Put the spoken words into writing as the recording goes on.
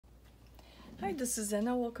Hi, this is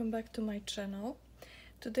Anna. Welcome back to my channel.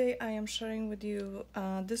 Today I am sharing with you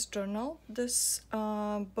this journal. This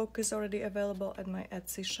book is already available at my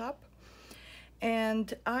Etsy shop,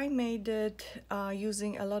 and I made it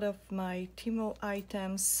using a lot of my Temu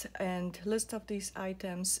items, and list of these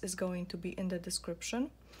items is going to be in the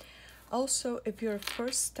description. Also, if you're a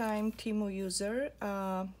first-time Temu user,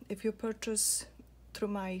 if you purchase through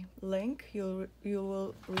my link, you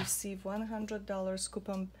will receive $100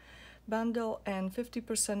 coupon bundle and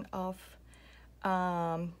 50% off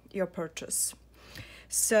your purchase.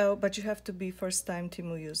 So, but you have to be first-time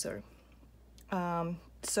Temu user.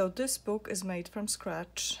 So this book is made from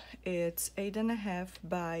scratch. It's 8.5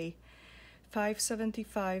 by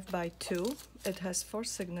 575 by 2. It has 4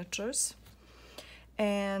 signatures.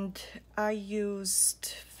 And I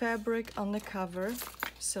used fabric on the cover,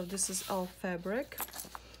 so this is all fabric.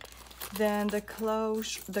 Then the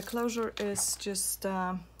closure is just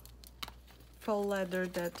faux leather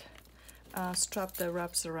that strap that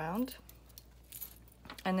wraps around,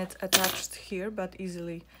 and it's attached here but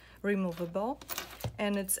easily removable,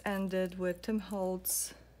 and it's ended with Tim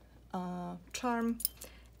Holtz charm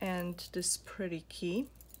and this pretty key.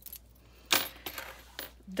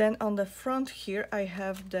 Then on the front here I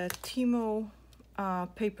have the Temu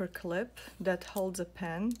paper clip that holds a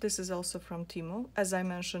pen. This is also from Temu. As I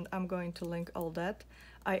mentioned, I'm going to link all that.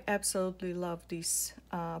 I absolutely love these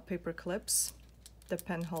paper clips, the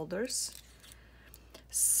pen holders.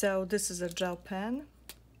 So this is a gel pen,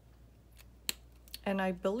 and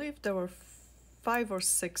I believe there were 5 or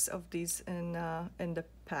 6 of these in the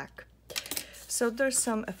pack. So there's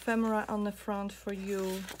some ephemera on the front for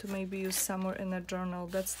you to maybe use somewhere in a journal.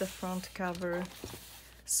 That's the front cover.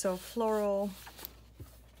 So floral,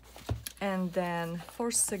 and then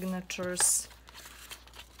 4 signatures.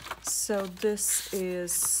 So this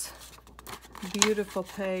is beautiful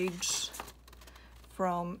page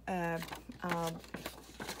from a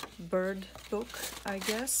bird book, I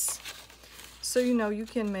guess. So you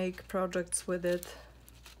can make projects with it.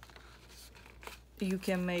 You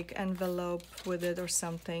can make envelope with it or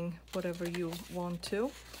something, whatever you want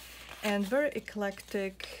to. And very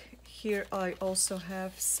eclectic. Here I also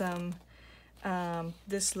have some,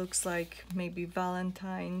 this looks like maybe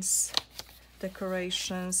Valentine's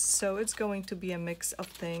decorations. So it's going to be a mix of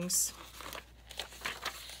things.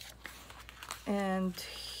 And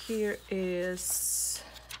here is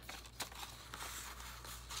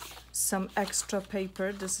some extra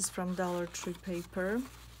paper. This is from Dollar Tree paper.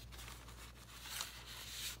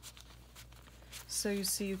 So you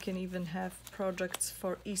see, you can even have projects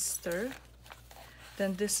for Easter.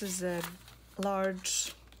 Then this is a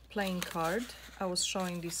large playing card. I was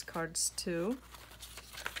showing these cards too.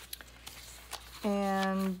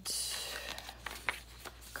 And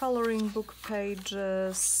coloring book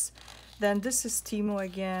pages. Then this is Temu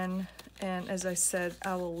again, and as I said,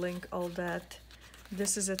 I will link all that.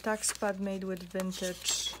 This is a tax pad made with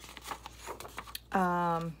vintage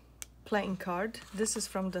playing card. This is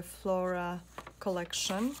from the Flora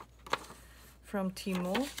collection from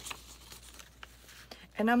Temu.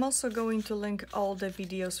 And I'm also going to link all the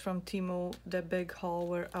videos from Temu, the big haul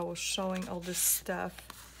where I was showing all this stuff.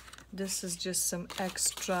 This is just some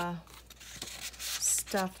extra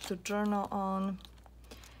stuff to journal on.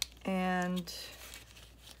 And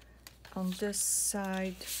on this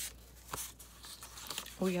side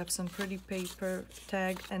we have some pretty paper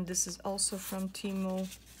tag, and this is also from Temu.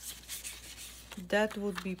 That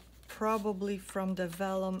would be probably from the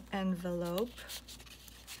velum envelope.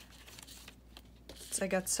 So I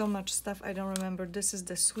got so much stuff I don't remember. This is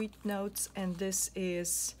the sweet notes, and this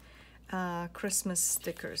is Christmas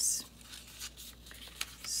stickers.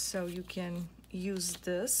 So you can use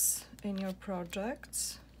this in your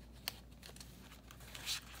projects.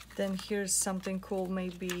 Then here's something cool,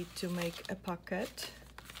 maybe to make a pocket.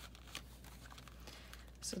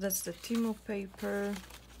 So that's the Temu paper.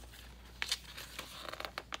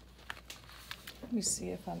 Let me see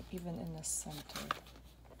if I'm even in the center.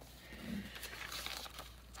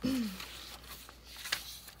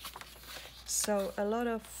 So a lot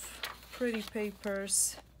of pretty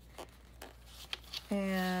papers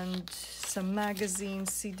and some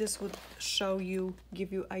magazines. See, this would show you,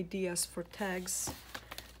 give you ideas for tags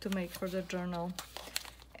to make for the journal.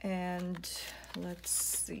 And let's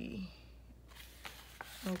see.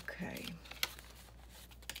 Okay.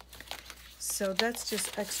 So that's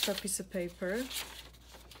just extra piece of paper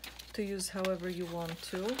to use however you want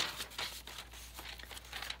to.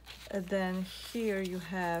 And then here you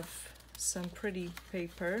have some pretty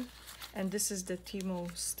paper, and this is the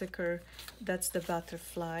Temu sticker. That's the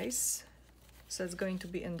butterflies. So it's going to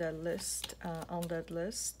be in that list, on that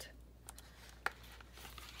list.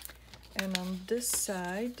 And on this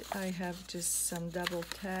side I have just some double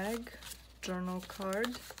tag journal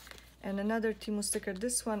card and another Temu sticker.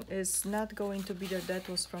 This one is not going to be there, that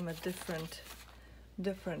was from a different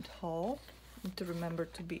haul. Need to remember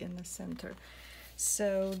to be in the center.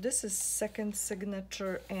 So this is second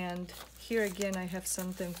signature, and here again I have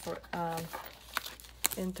something for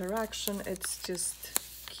interaction. It's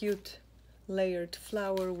just cute layered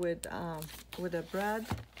flower with a brad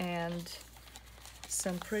and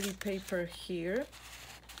some pretty paper here.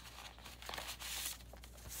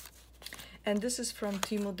 And this is from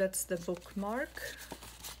Temu, that's the bookmark.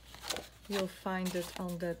 You'll find it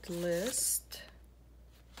on that list.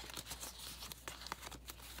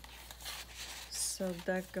 So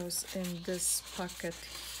that goes in this pocket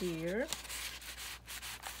here.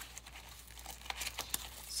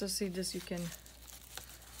 So see this, you can,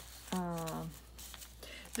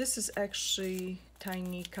 this is actually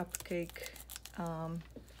tiny cupcake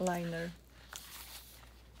liner.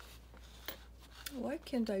 Why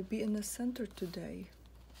can't I be in the center today?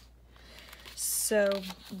 So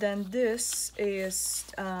then this is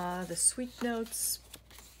the sweet notes.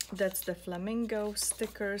 That's the Flamingo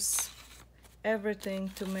stickers. Everything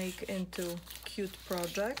to make into cute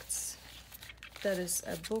projects. That is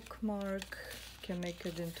a bookmark. Can make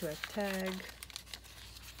it into a tag.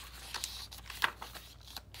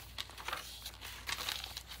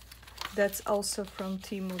 That's also from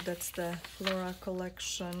Temu. That's the Flora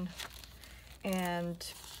collection. And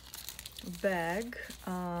bag,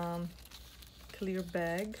 clear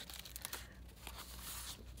bag,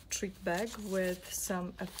 treat bag with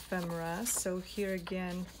some ephemera. So here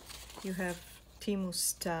again you have Temu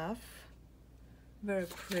stuff, very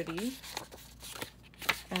pretty,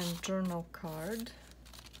 and journal card.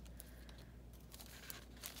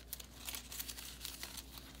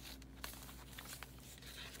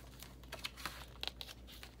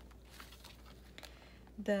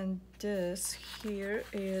 Then this here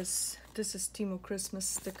is, this is Temu Christmas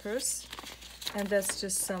stickers, and that's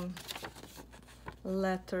just some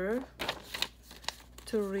letter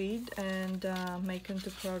to read and make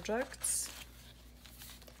into projects.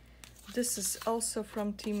 This is also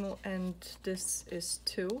from Temu, and this is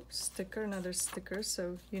too sticker, another sticker,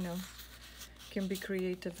 so you know, can be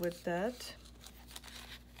creative with that.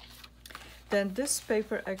 Then this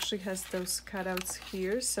paper actually has those cutouts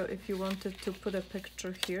here, so if you wanted to put a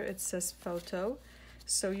picture here, it says photo,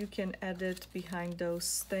 so you can edit behind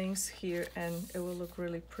those things here and it will look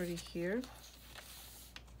really pretty here.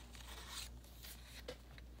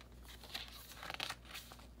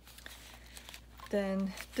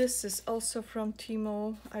 Then this is also from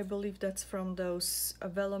Temu. I believe that's from those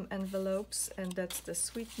velum envelopes, and that's the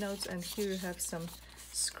sweet notes, and here you have some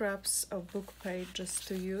scraps of book pages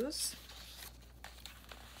to use.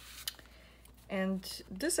 And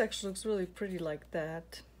this actually looks really pretty like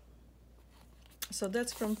that. So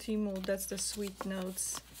that's from Temu, that's the sweet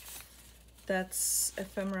notes. That's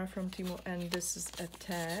ephemera from Temu, and this is a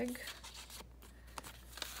tag.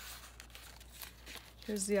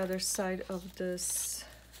 Here's the other side of this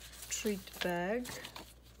treat bag.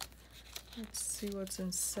 Let's see what's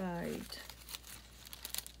inside.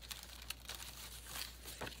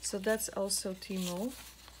 So that's also Temu,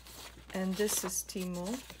 and this is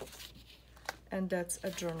Temu, and that's a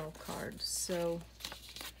journal card. So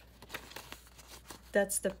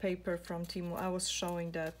that's the paper from Temu. I was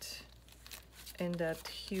showing that in that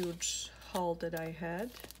huge haul that I had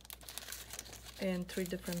in 3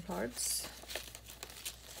 different parts.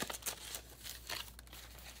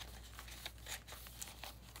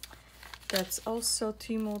 That's also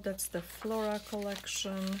Temu, that's the Flora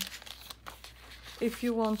collection. If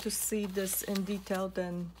you want to see this in detail,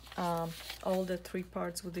 then all the 3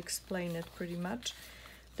 parts would explain it pretty much.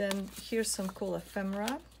 Then here's some cool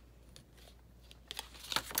ephemera,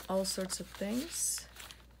 all sorts of things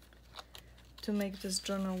to make this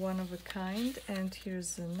journal one of a kind. And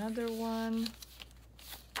here's another one,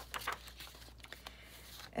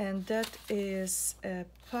 and that is a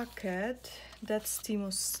pocket. That's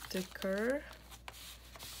Temu sticker,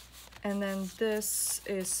 and then this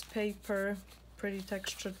is paper, pretty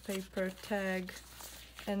textured paper, tag,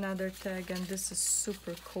 another tag, and this is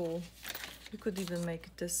super cool. You could even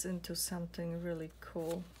make this into something really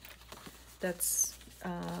cool. That's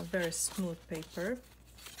very smooth paper.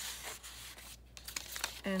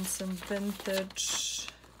 And some vintage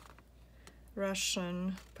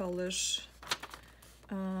Russian Polish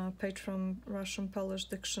page from Russian Polish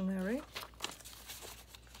dictionary.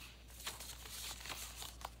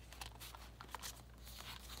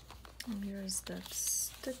 And here's that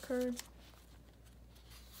sticker.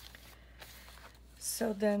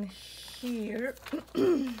 So then here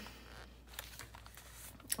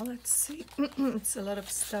let's see. It's a lot of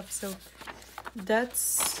stuff. So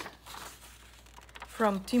that's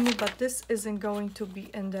from Temu, but this isn't going to be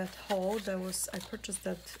in that haul. I purchased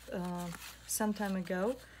that some time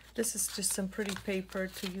ago. This is just some pretty paper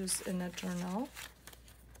to use in a journal.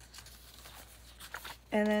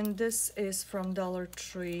 And then this is from Dollar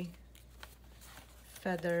Tree,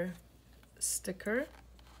 feather sticker.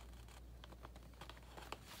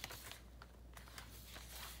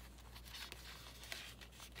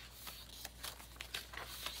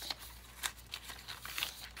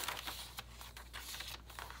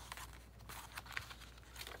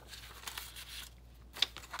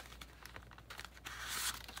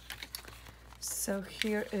 So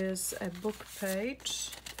here is a book page,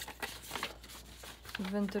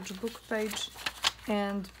 vintage book page,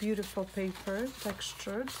 and beautiful paper,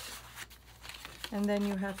 textured. And then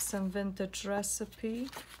you have some vintage recipe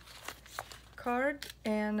card,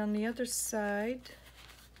 and on the other side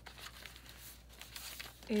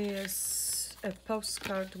is a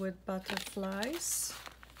postcard with butterflies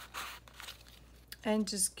and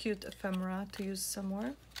just cute ephemera to use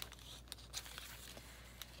somewhere.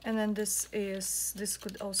 And then this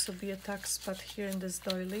could also be a tuck spot here in this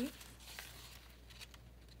doily.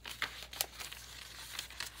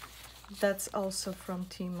 That's also from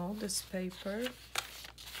Temu, this paper.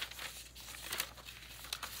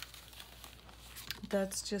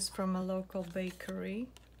 That's just from a local bakery,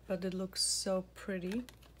 but it looks so pretty.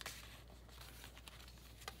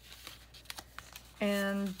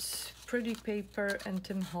 And pretty paper and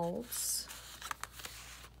Tim Holtz.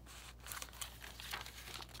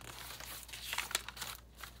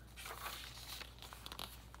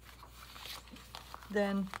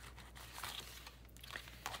 Then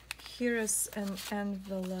here is an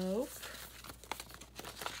envelope,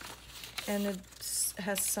 and it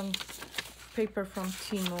has some paper from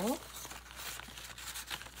Temu.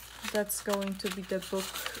 That's going to be the book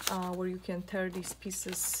where you can tear these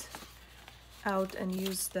pieces out and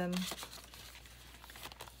use them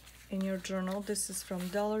in your journal. This is from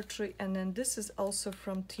Dollar Tree, and then this is also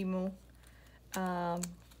from Temu.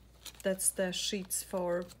 That's the sheets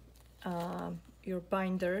for your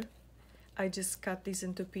binder. I just cut these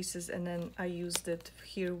into pieces, and then I used it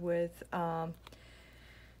here with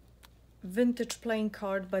vintage playing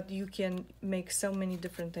card, but you can make so many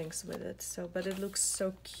different things with it. So, but it looks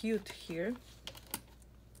so cute here.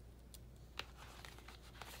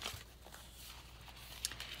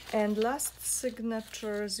 And last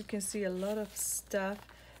signatures, you can see a lot of stuff.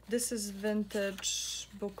 This is vintage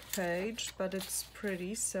book page, but it's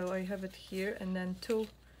pretty, so I have it here. And then two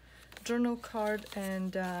journal card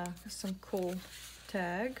and some cool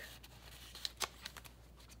tag.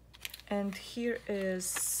 And here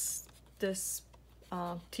is this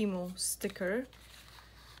Temu sticker.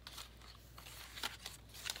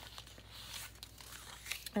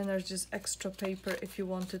 And there's just extra paper if you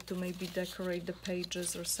wanted to maybe decorate the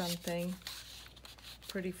pages or something.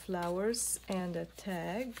 Pretty flowers and a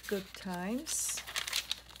tag, good times.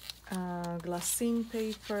 Glassine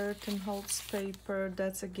paper, Tim Holtz paper,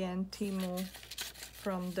 that's again Temu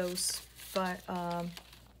from those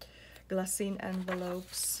glassine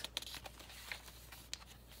envelopes.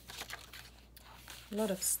 A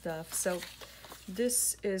lot of stuff. So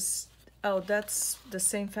this is, oh, that's the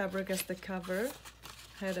same fabric as the cover.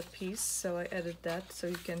 Had a piece, so I added that, so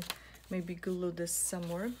you can maybe glue this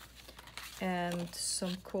somewhere. And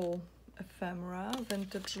some cool ephemera,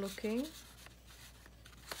 vintage looking.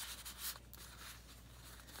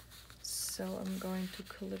 So I'm going to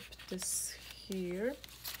clip this here.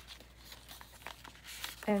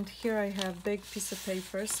 And here I have big piece of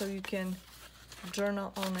paper, so you can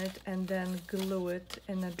journal on it and then glue it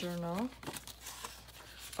in a journal.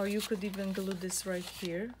 Or you could even glue this right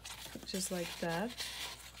here, just like that.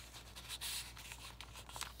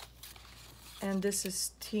 And this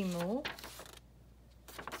is Temu.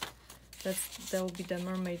 That will be the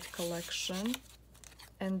mermaid collection.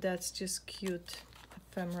 And that's just cute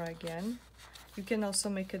ephemera again. You can also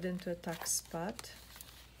make it into a tuck spot.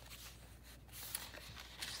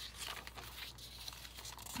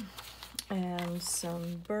 And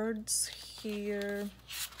some birds here.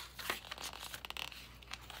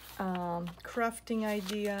 Crafting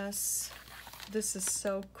ideas. This is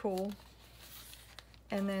so cool.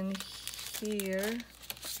 And then here,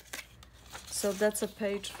 so that's a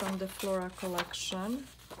page from the Flora collection.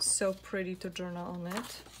 So pretty to journal on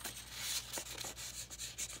it.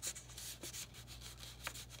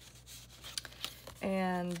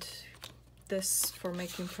 And this for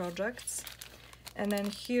making projects. And then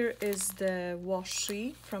here is the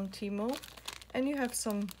washi from Temu, and you have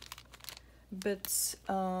some bits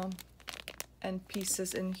and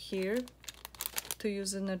pieces in here to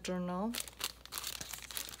use in a journal.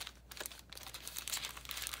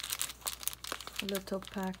 Little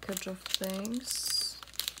package of things.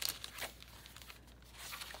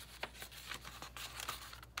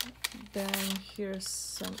 Then here's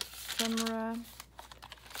some ephemera,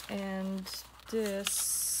 and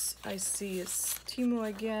this I see is Temu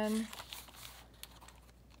again,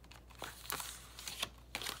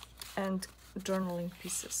 and journaling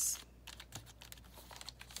pieces.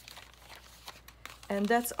 And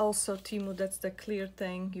that's also Temu, that's the clear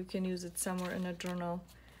thing. You can use it somewhere in a journal.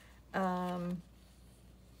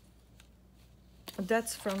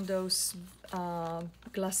 That's from those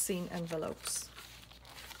glassine envelopes.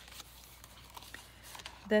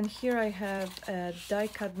 Then here I have a die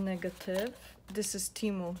cut negative. This is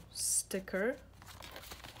Temu sticker.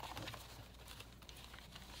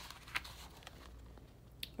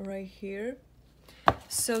 Right here.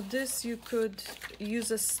 So this you could use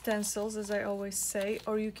as stencils, as I always say,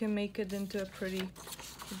 or you can make it into a pretty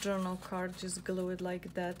journal card. Just glue it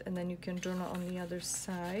like that, and then you can journal on the other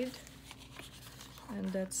side. And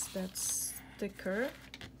that's that sticker.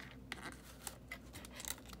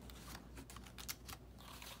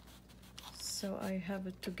 So I have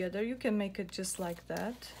it together. You can make it just like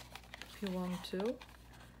that if you want to.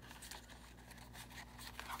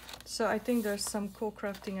 So I think there's some cool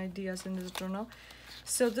crafting ideas in this journal.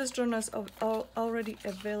 So this journal is already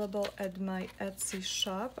available at my Etsy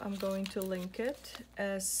shop. I'm going to link it.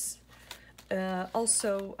 As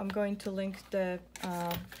also I'm going to link the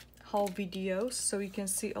haul videos so you can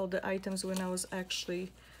see all the items when I was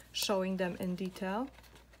actually showing them in detail.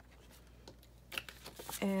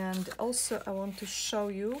 And also I want to show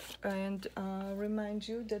you and remind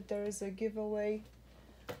you that there is a giveaway.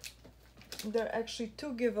 There are actually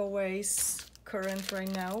two giveaways current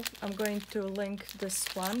right now. I'm going to link this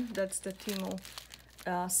one. That's the Temu.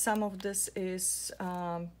 Some of this is,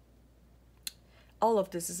 all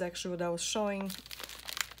of this is actually what I was showing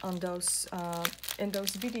on those in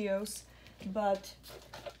those videos, but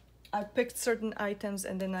I picked certain items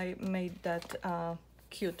and then I made that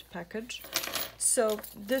cute package. So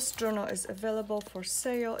this journal is available for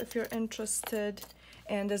sale if you're interested.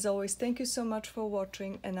 And as always, thank you so much for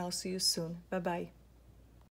watching, and I'll see you soon. Bye bye.